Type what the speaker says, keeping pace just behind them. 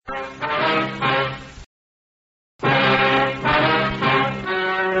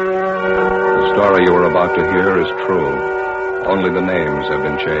story you are about to hear is true. Only the names have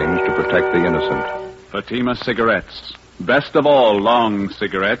been changed to protect the innocent. Fatima Cigarettes, best of all long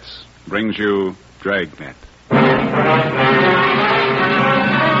cigarettes, brings you Dragnet.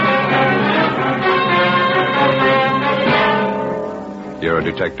 You're a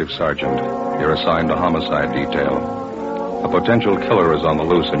detective sergeant. You're assigned to homicide detail. A potential killer is on the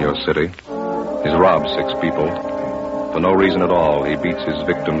loose in your city. He's robbed 6 people. For no reason at all, he beats his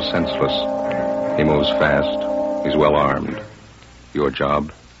victims senseless. He moves fast. He's well armed. Your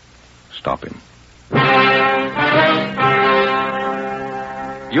job? Stop him.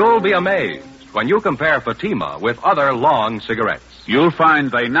 You'll be amazed when you compare Fatima with other long cigarettes. You'll find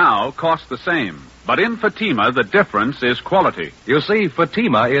they now cost the same. But in Fatima, the difference is quality. You see,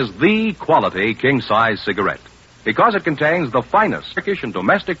 Fatima is the quality king-size cigarette because it contains the finest Turkish and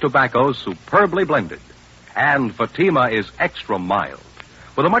domestic tobaccos superbly blended. And Fatima is extra mild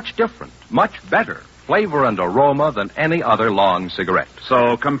with a much different, much better flavor and aroma than any other long cigarette.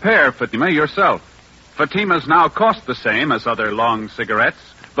 So compare Fatima yourself. Fatimas now cost the same as other long cigarettes,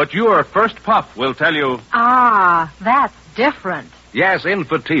 but your first puff will tell you... Ah, that's different. Yes, in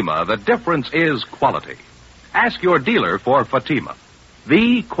Fatima, the difference is quality. Ask your dealer for Fatima,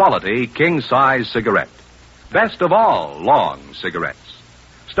 the quality king-size cigarette. Best of all long cigarettes.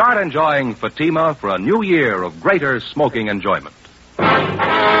 Start enjoying Fatima for a new year of greater smoking enjoyment.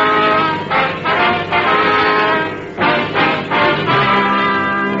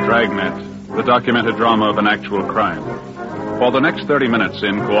 Dragnet, the documented drama of an actual crime. For the next 30 minutes,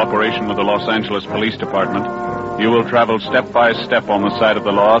 in cooperation with the Los Angeles Police Department, you will travel step by step on the side of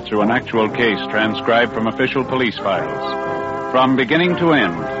the law through an actual case transcribed from official police files. From beginning to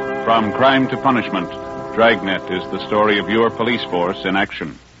end, from crime to punishment, Dragnet is the story of your police force in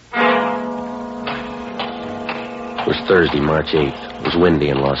action. It was Thursday, March 8th. It was windy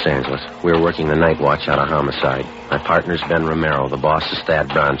in Los Angeles. We were working the night watch out of homicide. My partner's Ben Romero. The boss is Thad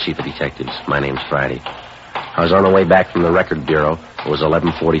Brown, chief of detectives. My name's Friday. I was on the way back from the record bureau. It was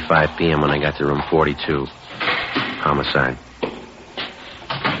 11:45 p.m. when I got to room 42. Homicide.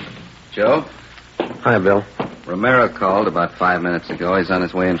 Joe? Hi, Bill. Romero called about 5 minutes ago. He's on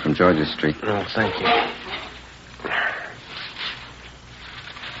his way in from Georgia Street. Oh, thank you.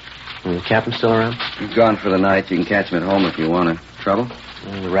 Is the captain still around? He's gone for the night. You can catch him at home if you want him. Trouble?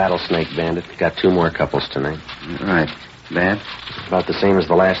 The rattlesnake bandit. Got 2 more couples tonight. Right. Bad? About the same as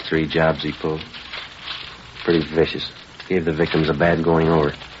the last 3 jobs he pulled. Pretty vicious. Gave the victims a bad going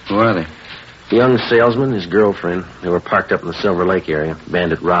over. Who are they? The young salesman, his girlfriend. They were parked up in the Silver Lake area.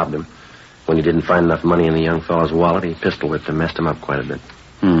 Bandit robbed him. When he didn't find enough money in the young fellow's wallet, he pistol whipped him, messed him up quite a bit.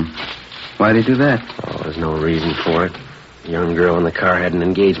 Why'd he do that? Oh, there's no reason for it. The young girl in the car had an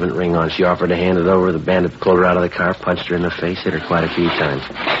engagement ring on. She offered to hand it over. The bandit pulled her out of the car, punched her in the face, hit her quite a few times.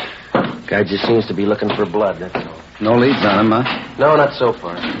 Guy just seems to be looking for blood, that's all. No leads on him, huh? No, not so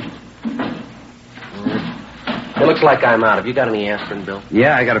far. It looks like I'm out. Have you got any aspirin, Bill?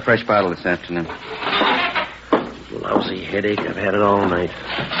 Yeah, I got a fresh bottle this afternoon. Lousy headache. I've had it all night.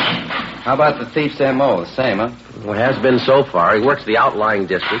 How about the thief's M.O.? The same, huh? Well, it has been so far. He works the outlying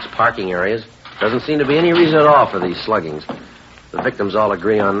districts, parking areas. Doesn't seem to be any reason at all for these sluggings. The victims all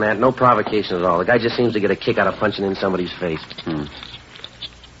agree on that. No provocation at all. The guy just seems to get a kick out of punching in somebody's face.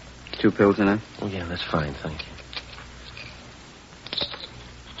 2 pills in it? Oh, yeah, that's fine, thank you.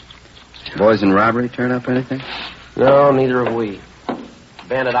 Boys in robbery turn up anything? No, neither have we.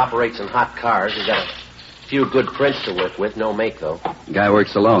 Bandit operates in hot cars. He's got a few good prints to work with. No make, though. Guy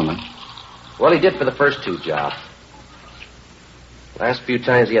works alone, huh? Well, he did for the first 2 jobs. Last few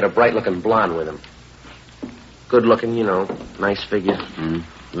times he had a bright-looking blonde with him. Good-looking, you know. Nice figure.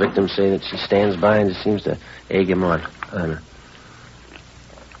 Victims say that she stands by and just seems to egg him on. I don't know.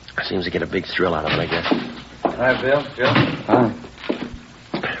 Seems to get a big thrill out of it, I guess. Hi, Bill. Joe? Hi.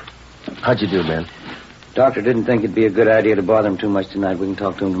 How'd you do, Ben? Doctor didn't think it'd be a good idea to bother him too much tonight. We can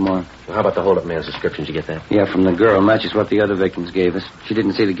talk to him tomorrow. Well, how about the hold-up man's description? Did you get that? Yeah, from the girl. Matches what the other victims gave us. She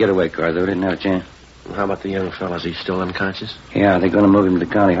didn't see the getaway car, though. Didn't have a chance. Well, how about the young fella? Is he still unconscious? Yeah, they're going to move him to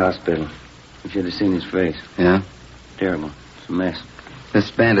the county hospital. You should have seen his face. Yeah? Terrible. It's a mess.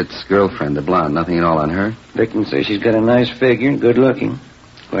 This bandit's girlfriend, the blonde, nothing at all on her? Victims say she's got a nice figure, good looking.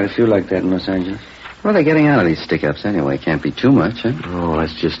 Quite a few like that in Los Angeles. What are they getting out of these stick-ups anyway? Can't be too much, huh? Oh,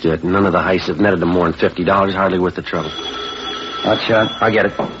 that's just it. None of the heists have netted them more than $50. Hardly worth the trouble. Hot shot. I'll get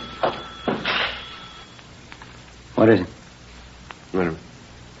it. What is it? Wait a minute.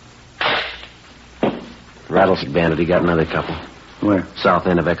 Rattlesnake bandit, he got another couple. Where? South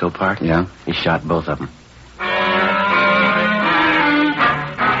end of Echo Park. Yeah? He shot both of them.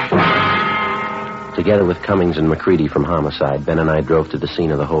 Together with Cummings and McCready from Homicide, Ben and I drove to the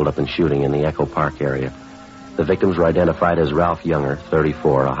scene of the holdup and shooting in the Echo Park area. The victims were identified as Ralph Younger,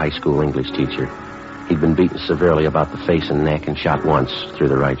 34, a high school English teacher. He'd been beaten severely about the face and neck and shot once through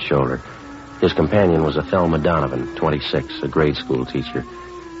the right shoulder. His companion was a Thelma Donovan, 26, a grade school teacher.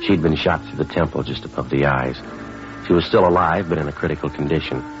 She'd been shot through the temple just above the eyes. She was still alive, but in a critical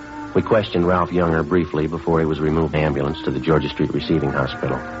condition. We questioned Ralph Younger briefly before he was removed in an ambulance to the Georgia Street Receiving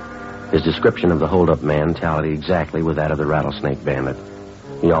Hospital. His description of the hold-up man tallied exactly with that of the Rattlesnake Bandit.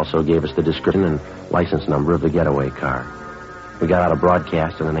 He also gave us the description and license number of the getaway car. We got out a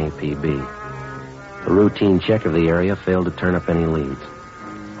broadcast and an APB. A routine check of the area failed to turn up any leads.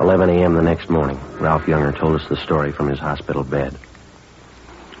 11 a.m. the next morning, Ralph Younger told us the story from his hospital bed.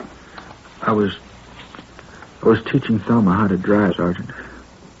 I was teaching Thelma how to drive, Sergeant.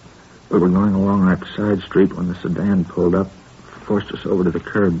 We were going along that side street when the sedan pulled up, forced us over to the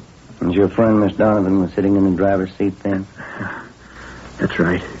curb. And your friend, Miss Donovan, was sitting in the driver's seat then? That's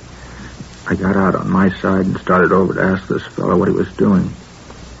right. I got out on my side and started over to ask this fellow what he was doing,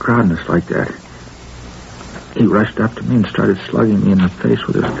 crowding us like that. He rushed up to me and started slugging me in the face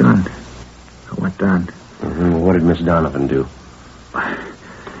with his gun. I went down. Mm-hmm. What did Miss Donovan do?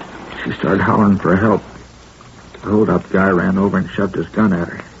 She started hollering for help. The hold-up guy ran over and shoved his gun at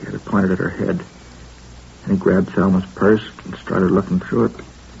her. He had it pointed at her head. And he grabbed Thelma's purse and started looking through it.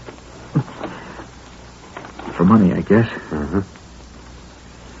 For money, I guess. Mm-hmm.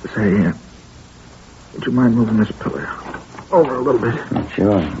 Say, would you mind moving this pillow over a little bit?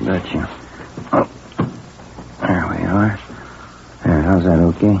 Sure, betcha. Oh, there we are. There, how's that,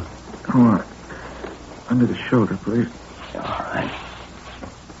 okay? Oh, under the shoulder, please. All right.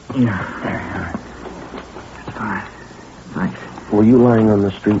 Yeah. There you are. That's fine. Thanks. Were you lying on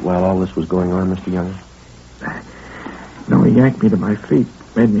the street while all this was going on, Mr. Younger? No, he yanked me to my feet,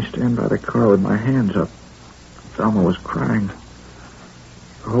 made me stand by the car with my hands up. Thelma was crying.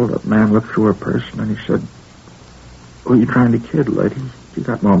 The hold-up man looked through her purse, and then he said, "Who are you trying to kid, lady? You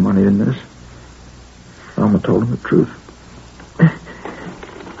got more money than this." Thelma told him the truth.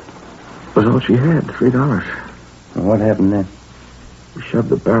 It was all she had, $3. Well, what happened then? He shoved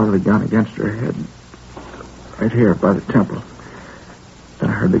the barrel of the gun against her head, right here by the temple. Then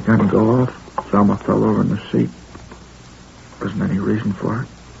I heard the gun go off. Thelma fell over in the seat. Wasn't any reason for it.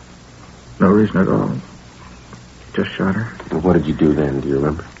 No reason at all. Just shot her. Well, what did you do then? Do you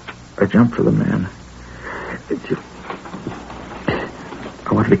remember? I jumped for the man.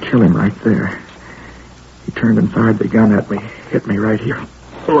 I wanted to kill him right there. He turned and fired the gun at me. Hit me right here,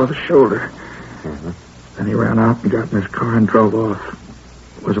 below the shoulder. Mm-hmm. Then he ran out and got in his car and drove off.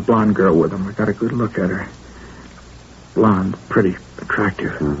 There was a blonde girl with him. I got a good look at her. Blonde, pretty,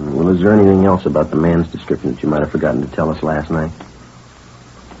 attractive. Mm-hmm. Well, is there anything else about the man's description that you might have forgotten to tell us last night?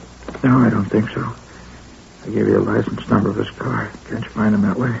 No, I don't think so. I gave you the license number of his car. Can't you find him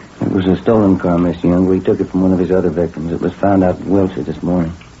that way? It was a stolen car, Miss Young. We took it from one of his other victims. It was found out in Wilshire this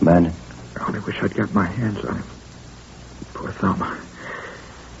morning. Abandoned. I only wish I'd got my hands on him. Poor Thelma.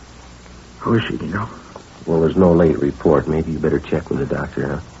 How is she, do you know? Well, there's no late report. Maybe you better check with the doctor,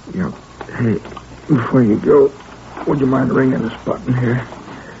 huh? You know, hey, before you go, would you mind ringing this button here?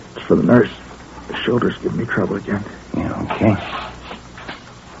 It's for the nurse. The shoulder's giving me trouble again. Yeah, okay.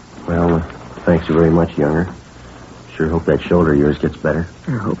 Well, thanks very much, Younger. Sure hope that shoulder of yours gets better.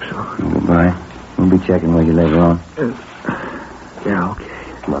 I hope so. Goodbye. We'll be checking with you later on. Yeah, okay.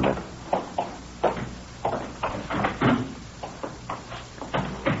 Come on, Ben.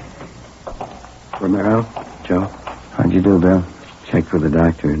 Romero? Joe? How'd you do, Bill? Checked with the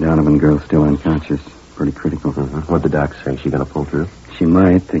doctor. Donovan girl's still unconscious. Pretty critical. Mm-hmm. What'd the doc say? She gonna pull through? She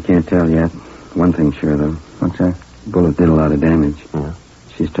might. They can't tell yet. One thing sure, though. What's that? Bullet did a lot of damage. Yeah.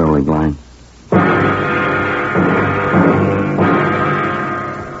 She's totally blind.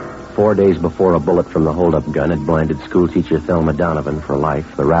 4 days before a bullet from the hold-up gun had blinded schoolteacher Thelma Donovan for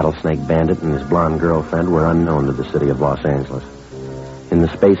life, the Rattlesnake Bandit and his blonde girlfriend were unknown to the city of Los Angeles. In the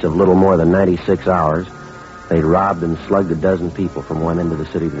space of little more than 96 hours, they'd robbed and slugged a dozen people from one end of the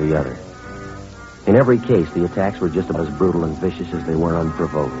city to the other. In every case, the attacks were just about as brutal and vicious as they were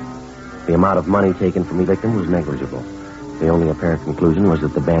unprovoked. The amount of money taken from each victim was negligible. The only apparent conclusion was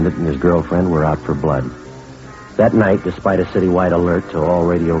that the bandit and his girlfriend were out for blood. That night, despite a citywide alert to all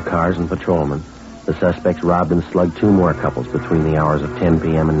radio cars and patrolmen, the suspects robbed and slugged 2 more couples between the hours of 10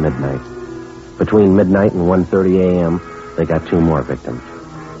 p.m. and midnight. Between midnight and 1:30 a.m., they got 2 more victims.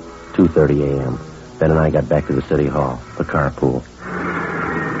 2:30 a.m., Ben and I got back to the city hall, the carpool.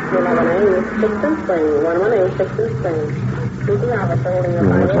 11A, 6th Spring. 11A, 6th Spring. Speaking officer holding your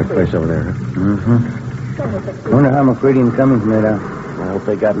Looks like a place over there, huh? Mm-hmm. Wonder how McCready and Cummings made out. I hope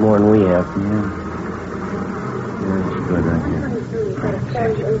they got more than we have. Yeah. That's good right here.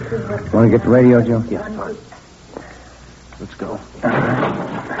 Want to get the radio, Joe? Yeah, fine. Let's go.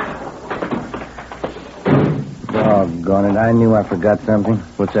 Doggone it. I knew I forgot something.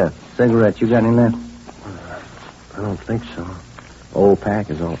 What's that? Cigarettes. You got any left? I don't think so. Old pack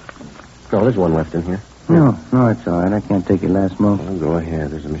is all. No, there's one left in here. No, it's all right. I can't take your last smoke. Well, go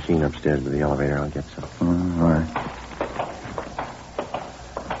ahead. There's a machine upstairs by the elevator. I'll get some. All right.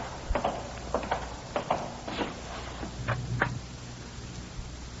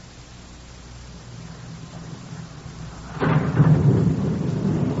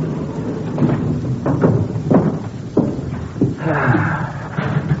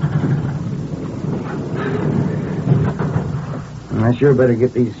 I sure better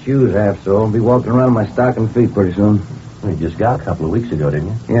get these shoes half so. I'll be walking around in my stocking feet pretty soon. You just got a couple of weeks ago, didn't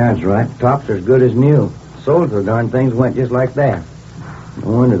you? Yeah, that's right. Tops are as good as new. Sold so darn things went just like that.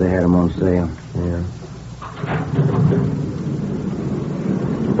 No wonder they had them on sale. Yeah.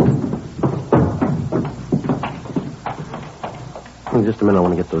 In just a minute, I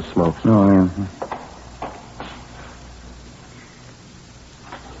want to get those smokes. Oh, yeah.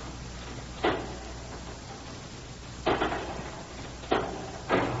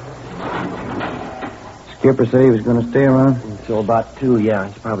 Skipper said he was going to stay around? Until about 2, yeah.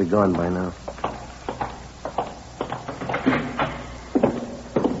 He's probably gone by now.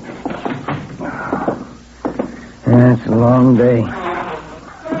 Yeah, it's a long day.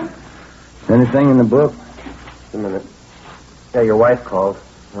 Anything in the book? Just a minute. Yeah, your wife called.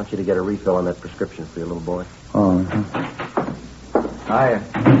 I want you to get a refill on that prescription for your little boy. Oh. Hiya.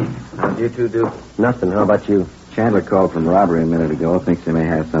 How'd you two do? Nothing. How about you? Chandler called from robbery a minute ago. Thinks they may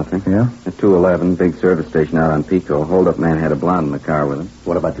have something. Yeah? At 211, big service station out on Pico. Hold-up man had a blonde in the car with him.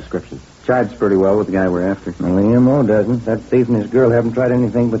 What about description? Jives pretty well with the guy we're after. Well, the M.O. doesn't. That thief and his girl haven't tried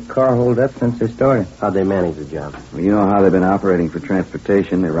anything but car hold-up since they started. How'd they manage the job? Well, you know how they've been operating for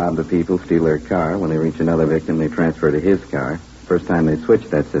transportation. They rob the people, steal their car. When they reach another victim, they transfer to his car. First time they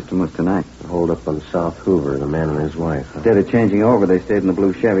switched that system was tonight. The hold-up on South Hoover, the man and his wife. Huh? Instead of changing over, they stayed in the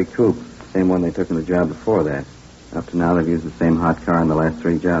blue Chevy coupe. Same one they took in the job before that. Up to now, they've used the same hot car in the last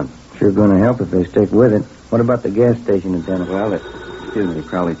 3 jobs. Sure going to help if they stick with it. What about the gas station attendant? Well, excuse me,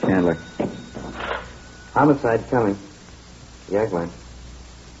 Crowley Chandler. Homicide coming. Yeah, Glenn.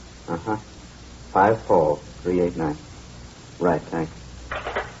 5-4-389. Right, thanks.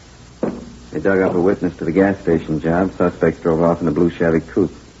 They dug up a witness to the gas station job. Suspects drove off in a blue Chevy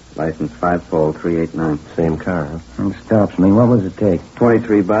coupe. License 5-389. Same car, huh? It stops me. What was it take?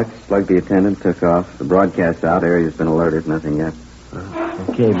 $23. Slugged the attendant, took off. The broadcast out. Area's been alerted. Nothing yet.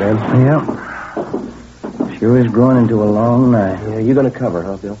 Okay, Ben. Yep. Sure is growing into a long night. Yeah, you going to cover,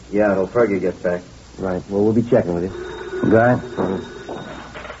 huh, Bill? Yeah, till Fergie gets back. Right. Well, we'll be checking with you. Guy?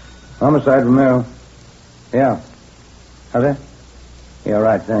 Homicide, Romero. Yeah. How's that? Yeah,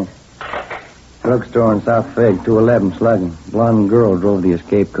 right, thanks. Drugstore in South Fig, 211, slugging. Blonde girl drove the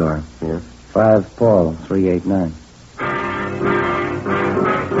escape car. Yeah. 5-389.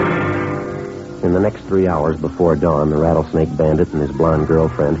 In the next 3 hours before dawn, the Rattlesnake Bandit and his blonde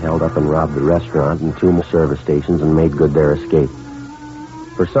girlfriend held up and robbed the restaurant and 2 more service stations and made good their escape.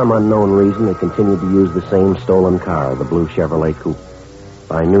 For some unknown reason, they continued to use the same stolen car, the blue Chevrolet coupe.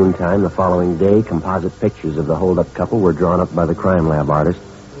 By noontime the following day, composite pictures of the hold-up couple were drawn up by the crime lab artist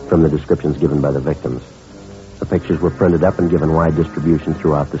from the descriptions given by the victims. The pictures were printed up and given wide distribution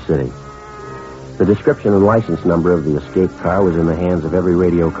throughout the city. The description and license number of the escaped car was in the hands of every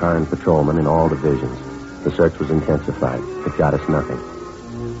radio car and patrolman in all divisions. The search was intensified. It got us nothing.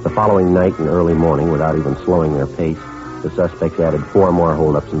 The following night and early morning, without even slowing their pace, the suspects added 4 more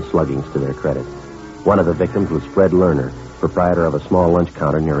holdups and sluggings to their credit. One of the victims was Fred Lerner, proprietor of a small lunch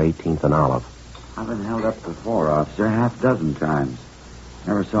counter near 18th and Olive. I've been held up before, officer, 6 times.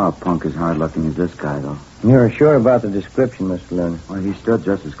 Never saw a punk as hard-looking as this guy, though. You're sure about the description, Mr. Lerner? Well, he stood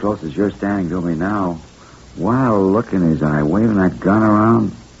just as close as you're standing to me now. Wild look in his eye, waving that gun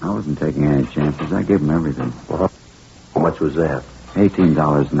around. I wasn't taking any chances. I gave him everything. Well, how much was that?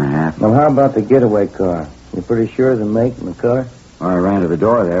 $18.50. Well, how about the getaway car? You pretty sure of the make and the color? Well, I ran to the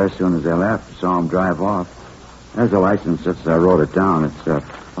door there as soon as they left. Saw him drive off. There's a license just as I wrote it down. It's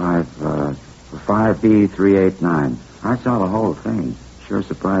 5B389. I saw the whole thing. Sure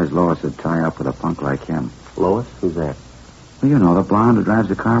surprised Lois would tie up with a punk like him. Lois? Who's that? Well, you know, the blonde who drives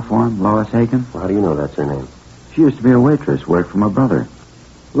the car for him, Lois Hagen. Well, how do you know that's her name? She used to be a waitress, worked for my brother.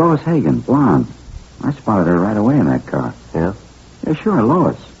 Lois Hagen, blonde. I spotted her right away in that car. Yeah? Yeah, sure,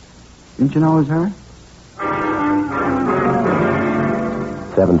 Lois. Didn't you know it was her?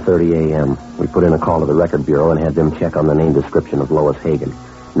 7:30 a.m. We put in a call to the record bureau and had them check on the name description of Lois Hagen.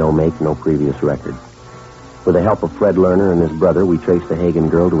 No make, no previous record. With the help of Fred Lerner and his brother, we traced the Hagen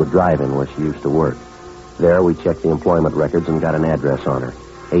girl to a drive-in where she used to work. There, we checked the employment records and got an address on her.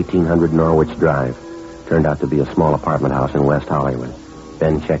 1800 Norwich Drive. Turned out to be a small apartment house in West Hollywood.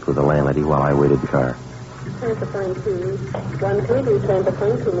 Ben checked with the landlady while I waited the car. Transfer phone 2. 132, transfer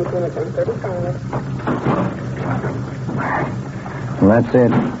phone 2, McMillan, 35. Well, that's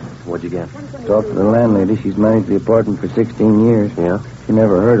it. What'd you get? Talked to the landlady. She's managed the apartment for 16 years. Yeah? She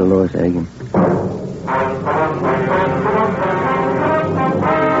never heard of Lois Hagen.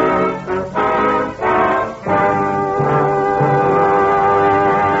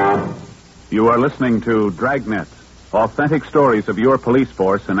 You are listening to Dragnet, authentic stories of your police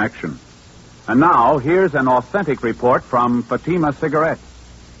force in action. And now, here's an authentic report from Fatima Cigarettes.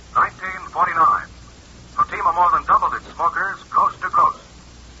 1949. Fatima more than doubled its smokers coast to coast.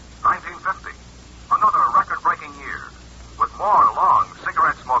 1950. Another record-breaking year, with more long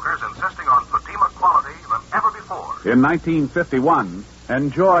cigarette smokers insisting on Fatima quality than ever before. In 1951,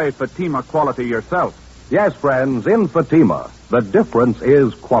 enjoy Fatima quality yourself. Yes, friends, in Fatima, the difference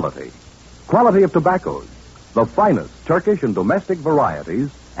is quality. Quality of tobaccos, the finest Turkish and domestic varieties,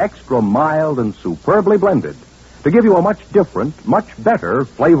 extra mild and superbly blended, to give you a much different, much better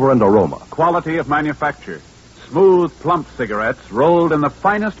flavor and aroma. Quality of manufacture. Smooth, plump cigarettes rolled in the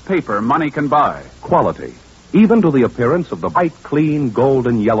finest paper money can buy. Quality, even to the appearance of the bright, clean,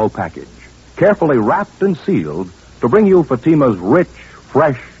 golden yellow package, carefully wrapped and sealed to bring you Fatima's rich,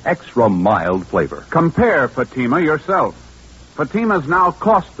 fresh, extra mild flavor. Compare Fatima yourself. Fatimas now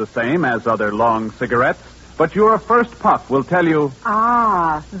cost the same as other long cigarettes, but your first puff will tell you...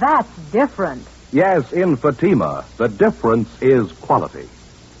 Ah, that's different. Yes, in Fatima, the difference is quality.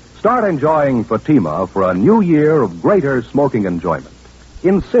 Start enjoying Fatima for a new year of greater smoking enjoyment.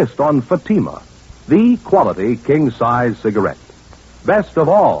 Insist on Fatima, the quality king-size cigarette. Best of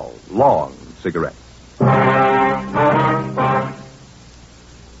all long cigarettes.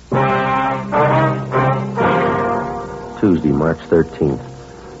 Tuesday, March 13th.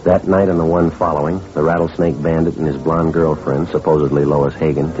 That night and the one following, the Rattlesnake Bandit and his blonde girlfriend, supposedly Lois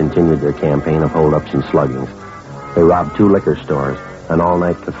Hagen, continued their campaign of holdups and sluggings. They robbed 2 liquor stores, an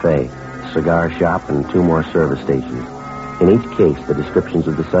all-night cafe, a cigar shop, and 2 more service stations. In each case, the descriptions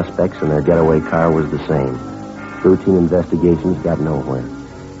of the suspects and their getaway car was the same. Routine investigations got nowhere.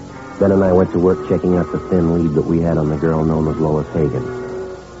 Ben and I went to work checking out the thin lead that we had on the girl known as Lois Hagen.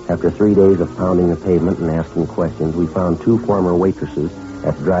 After 3 days of pounding the pavement and asking questions, we found 2 former waitresses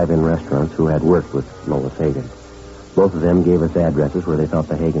at drive-in restaurants who had worked with Lois Hagen. Both of them gave us addresses where they thought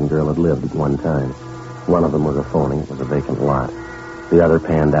the Hagen girl had lived at one time. One of them was a phony. It was a vacant lot. The other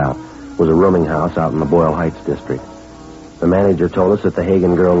panned out. It was a rooming house out in the Boyle Heights district. The manager told us that the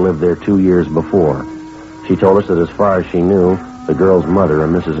Hagen girl lived there 2 years before. She told us that as far as she knew, the girl's mother, a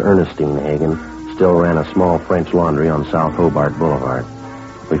Mrs. Ernestine Hagen, still ran a small French laundry on South Hobart Boulevard.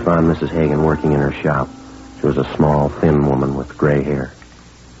 We found Mrs. Hagen working in her shop. She was a small, thin woman with gray hair.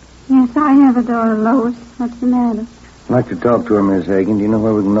 Yes, I have a daughter, Lois. What's the matter? I'd like to talk to her, Miss Hagen. Do you know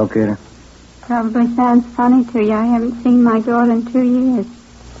where we can locate her? Probably sounds funny to you. I haven't seen my daughter in 2 years.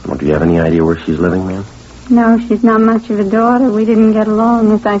 Well, do you have any idea where she's living, ma'am? No, she's not much of a daughter. We didn't get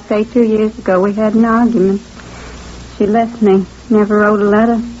along. As I say, 2 years ago, we had an argument. She left me. Never wrote a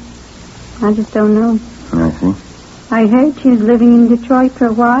letter. I just don't know. I see. I heard she was living in Detroit for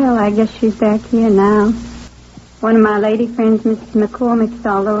a while. I guess she's back here now. One of my lady friends, Mrs. McCormick,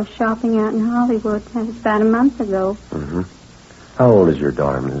 saw Lois shopping out in Hollywood. That was about a month ago. Mm-hmm. How old is your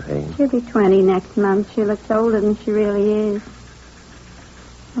daughter, Miss Hagen? She'll be 20 next month. She looks older than she really is.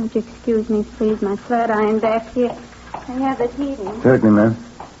 Would you excuse me, please? My flat iron back here. I have it heating. Certainly, ma'am.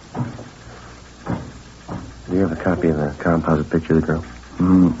 Do you have a copy of the composite picture of the girl?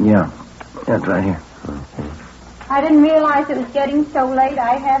 Yeah. Yeah, it's right here. Okay. I didn't realize it was getting so late.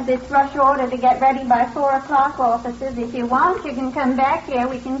 I have this rush order to get ready by 4 o'clock, officers. If you want, you can come back here.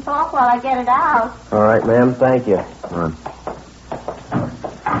 We can talk while I get it out. All right, ma'am. Thank you. Come on.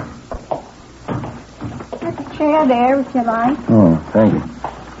 There's a chair there, if you like. Oh, thank you.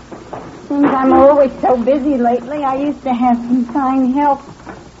 Seems I'm always so busy lately. I used to have some fine help.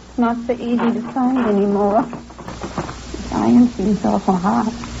 It's not so easy to find anymore. This iron seems awful hot.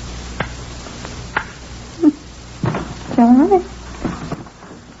 It's all right.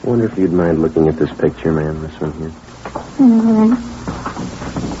 I wonder if you'd mind looking at this picture, ma'am, this one here. All right.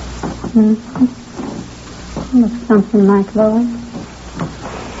 Mm-hmm. Looks something like Lois.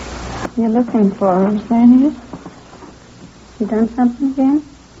 You're looking for her, is that it? She done something again?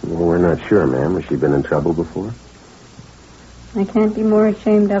 Well, we're not sure, ma'am. Has she been in trouble before? I can't be more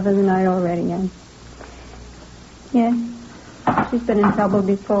ashamed of her than I already am. Yes, she's been in trouble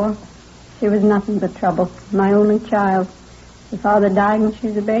before. She was nothing but trouble. My only child. Her father died when she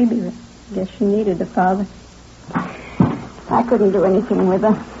was a baby. I guess she needed a father. I couldn't do anything with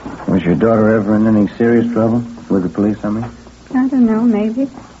her. Was your daughter ever in any serious trouble? With the police, I mean? I don't know, maybe.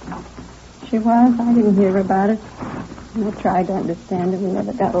 She was. I didn't hear about it. I tried to understand her. We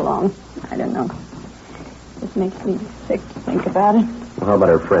never got along. I don't know. It makes me sick to think about it. Well, how about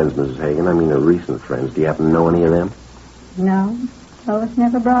her friends, Mrs. Hagen? I mean, her recent friends. Do you happen to know any of them? No. Lois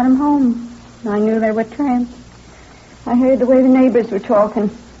never brought them home. I knew they were tramps. I heard the way the neighbors were talking.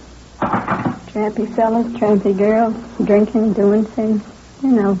 Trampy fellas, trampy girls, drinking, doing things.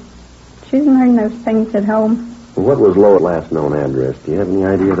 You know, she didn't learn those things at home. Well, what was Lois' last known address? Do you have any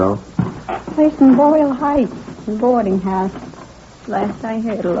idea at all? Place in Boyle Heights, a boarding house. Last I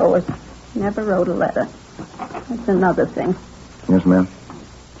heard of Lois, never wrote a letter. That's another thing. Yes, ma'am.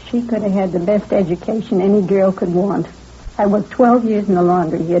 She could have had the best education any girl could want. I worked 12 years in the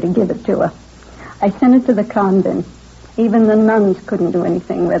laundry here to give it to her. I sent her to the convent. Even the nuns couldn't do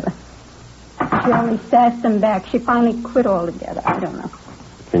anything with her. She only sassed them back. She finally quit altogether. I don't know.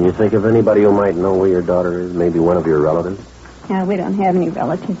 Can you think of anybody who might know where your daughter is? Maybe one of your relatives? No, we don't have any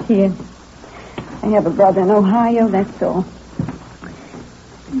relatives here. I have a brother in Ohio, that's all.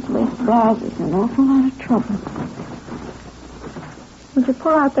 This lace blouse is an awful lot of trouble. Would you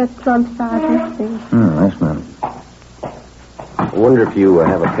pull out that plug, Sergeant, please? Yes, ma'am. I wonder if you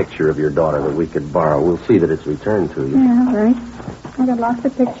have a picture of your daughter that we could borrow. We'll see that it's returned to you. Yeah, all right. I got lots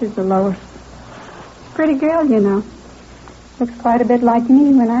of pictures of Lois. Pretty girl, you know. Looks quite a bit like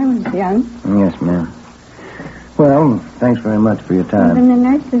me when I was young. Yes, ma'am. Well, thanks very much for your time. Even the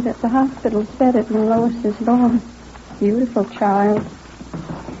nurses at the hospital said it when Lois was born. Beautiful child.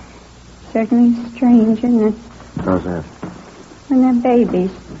 Certainly strange, isn't it? How's that? When they're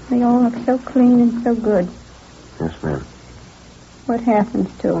babies, they all look so clean and so good. Yes, ma'am. What happens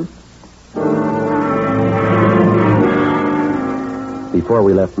to them? Before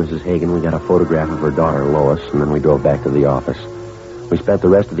we left Mrs. Hagen, we got a photograph of her daughter, Lois, and then we drove back to the office. We spent the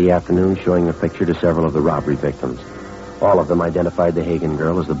rest of the afternoon showing the picture to several of the robbery victims. All of them identified the Hagen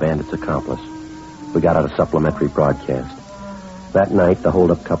girl as the bandit's accomplice. We got out a supplementary broadcast. That night, the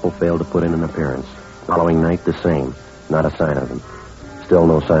hold-up couple failed to put in an appearance. Following night, the same. Not a sign of them. Still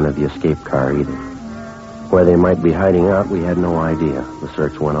no sign of the escape car either. Where they might be hiding out, we had no idea. The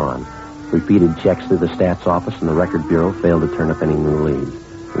search went on. Repeated checks through the stats office and the record bureau failed to turn up any new leads.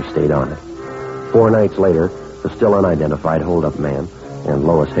 We stayed on it. 4 nights later, the still unidentified hold-up man and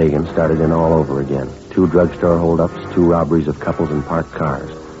Lois Hagen started in all over again. 2 drugstore hold-ups, 2 robberies of couples in parked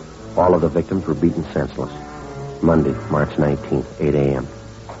cars. All of the victims were beaten senseless. Monday, March 19th, 8 a.m.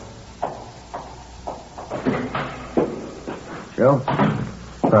 Joe?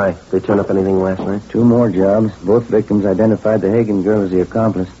 Hi. They turn up anything last night? 2 more jobs. Both victims identified the Hagen girl as the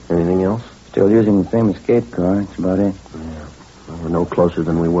accomplice. Anything else? Still using the same escape car. That's about it. Yeah. Well, we're no closer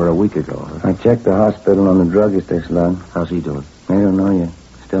than we were a week ago, huh? I checked the hospital on the druggist they slugged. How's he doing? I don't know yet.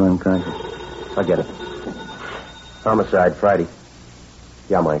 Still unconscious. I'll get it. Homicide, Friday.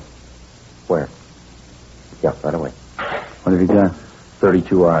 Yeah, Mike. Where? Yeah, right away. What have you got?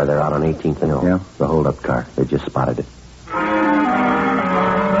 32R. They're out on 18th and Hill. Yeah? The hold-up car. They just spotted it.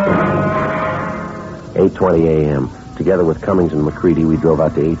 8:20 a.m. Together with Cummings and McCready, we drove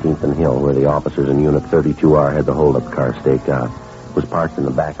out to 18th and Hill, where the officers in Unit 32R had the hold-up car staked out. It was parked in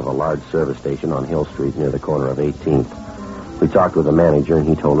the back of a large service station on Hill Street near the corner of 18th. We talked with the manager, and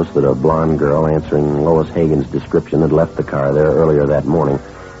he told us that a blonde girl answering Lois Hagen's description had left the car there earlier that morning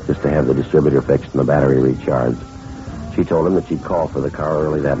just to have the distributor fixed and the battery recharged. She told him that she'd call for the car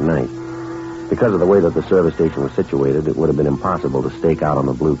early that night. Because of the way that the service station was situated, it would have been impossible to stake out on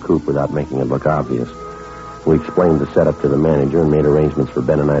the blue coupe without making it look obvious. We explained the setup to the manager and made arrangements for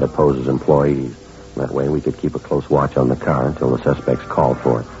Ben and I to pose as employees. That way we could keep a close watch on the car until the suspects called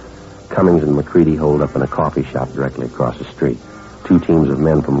for it. Cummings and McCready holed up in a coffee shop directly across the street. 2 teams of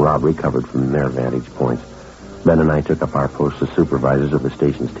men from robbery covered from their vantage points. Ben and I took up our posts as supervisors of the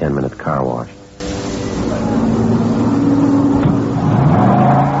station's 10-minute car wash.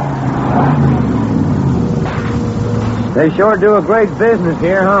 They sure do a great business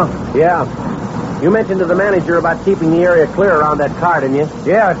here, huh? Yeah. You mentioned to the manager about keeping the area clear around that car, didn't you?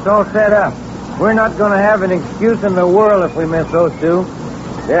 Yeah, it's all set up. We're not going to have an excuse in the world if we miss those 2.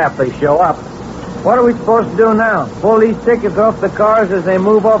 Yeah, if they show up. What are we supposed to do now? Pull these tickets off the cars as they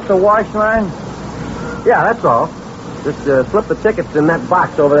move off the wash line? Yeah, that's all. Just slip the tickets in that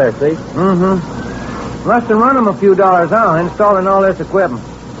box over there, see? Mm-hmm. Must have run them a few dollars, huh, installing all this equipment.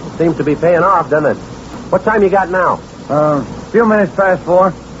 Seems to be paying off, doesn't it? What time you got now? A few minutes past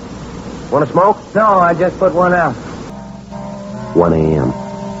 4. Want to smoke? No, I just put one out. 1 a.m.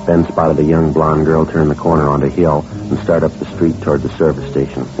 Ben spotted a young blonde girl turn the corner onto Hill and start up the street toward the service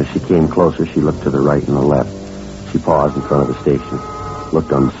station. As she came closer, she looked to the right and the left. She paused in front of the station,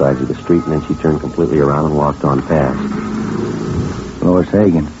 looked on the sides of the street, and then she turned completely around and walked on past. Lois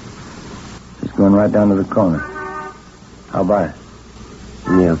Hagen. She's going right down to the corner. How about it?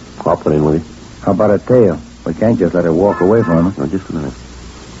 Yeah, I'll put in with you. How about her tail? We can't just let her walk away from us. No, just a minute.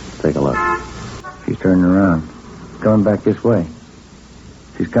 Take a look. She's turning around. Coming back this way.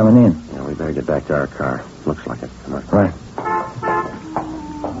 She's coming in. Yeah, we better get back to our car. Looks like it. Come on. Right.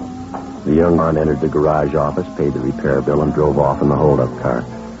 The young man entered the garage office, paid the repair bill, and drove off in the hold-up car.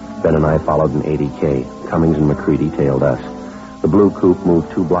 Ben and I followed an 80K. Cummings and McCready tailed us. The blue coupe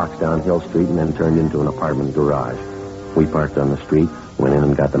moved 2 blocks down Hill Street and then turned into an apartment garage. We parked on the street, went in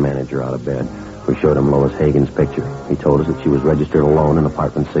and got the manager out of bed. We showed him Lois Hagen's picture. He told us that she was registered alone in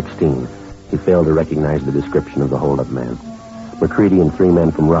apartment 16. He failed to recognize the description of the hold-up man. McCready and 3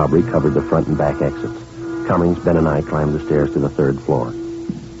 men from robbery covered the front and back exits. Cummings, Ben, and I climbed the stairs to the 3rd floor.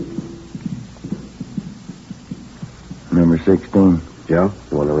 Number 16. Joe,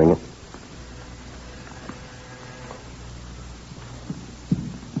 you want to ring it?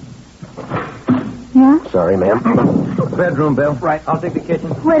 Yeah? Sorry, ma'am. Bedroom, Bill. Right, I'll take the kitchen.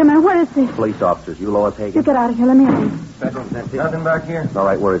 Wait a minute, what is this? Police officers. You Lois Hagen? You get out of here, let me in. Bedroom's empty. Nothing back here. All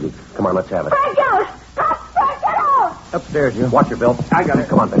right, where is he? Come on, let's have it. Break out! Break it out! Upstairs, Joe. Watch it, Bill. I got it.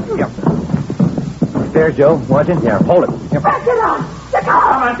 Come on, Ben. Yep. Upstairs, Joe. Watching? Yeah, hold it. Break it out!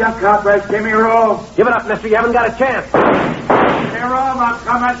 Come on, John Cartwright. Give me room. Give it up, mister. You haven't got a chance. Give me room. I'm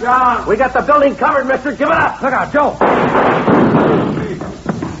coming, John. We got the building covered, mister. Give it up. Look out, Joe.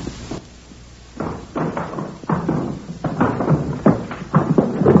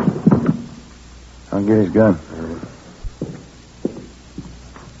 I'll get his gun.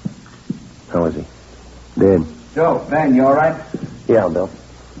 How is he? Dead. Joe, Ben, you all right? Yeah, Bill.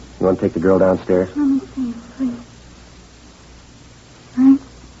 You want to take the girl downstairs? Let me see, please.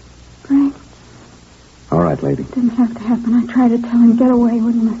 Frank? All right, lady. Didn't have to happen. I tried to tell him, get away,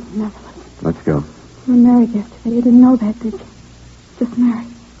 wouldn't listen. Never listen. Let's go. You were married yesterday. You didn't know that, did you? Just married.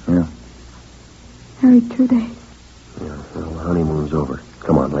 Yeah. Married 2 days. Yeah, well, the honeymoon's over.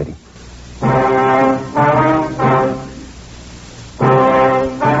 Come on, lady. The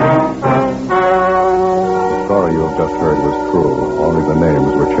story you have just heard was true. Only the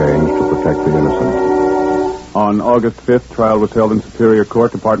names were changed to protect the innocent. On August 5th, trial was held in Superior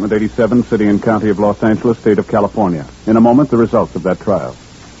Court, Department 87, City and County of Los Angeles, State of California. In a moment, the results of that trial.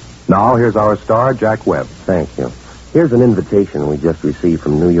 Now, here's our star, Jack Webb. Thank you. Here's an invitation we just received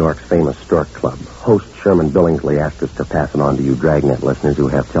from New York's famous Stork Club. Host Sherman Billingsley asked us to pass it on to you Dragnet listeners who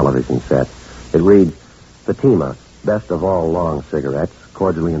have television sets. It reads, Fatima, best of all long cigarettes,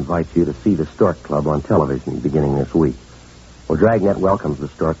 cordially invites you to see the Stork Club on television beginning this week. Well, Dragnet welcomes the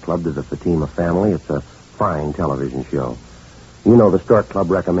Stork Club to the Fatima family. It's a fine television show. You know the Stork Club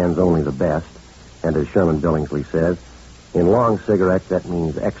recommends only the best, and as Sherman Billingsley says, in long cigarettes, that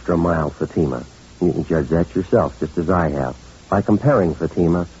means extra mild Fatima. You can judge that yourself, just as I have, by comparing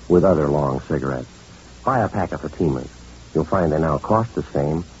Fatima with other long cigarettes. Buy a pack of Fatimas. You'll find they now cost the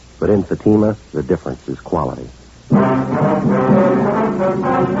same, but in Fatima, the difference is quality.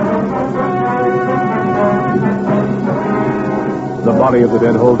 The body of the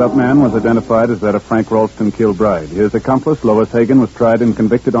dead hold-up man was identified as that of Frank Ralston Kilbride. His accomplice, Lois Hagen, was tried and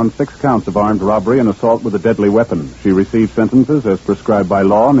convicted on 6 counts of armed robbery and assault with a deadly weapon. She received sentences as prescribed by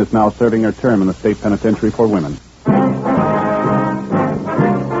law and is now serving her term in the state penitentiary for women.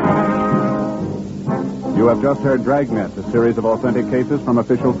 You have just heard Dragnet, a series of authentic cases from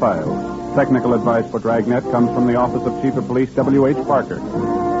official files. Technical advice for Dragnet comes from the Office of Chief of Police W.H. Parker.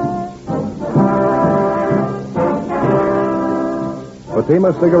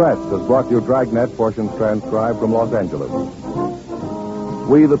 Fatima Cigarettes has brought you Dragnet, portions transcribed from Los Angeles.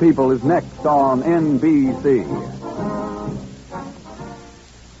 We the People is next on NBC.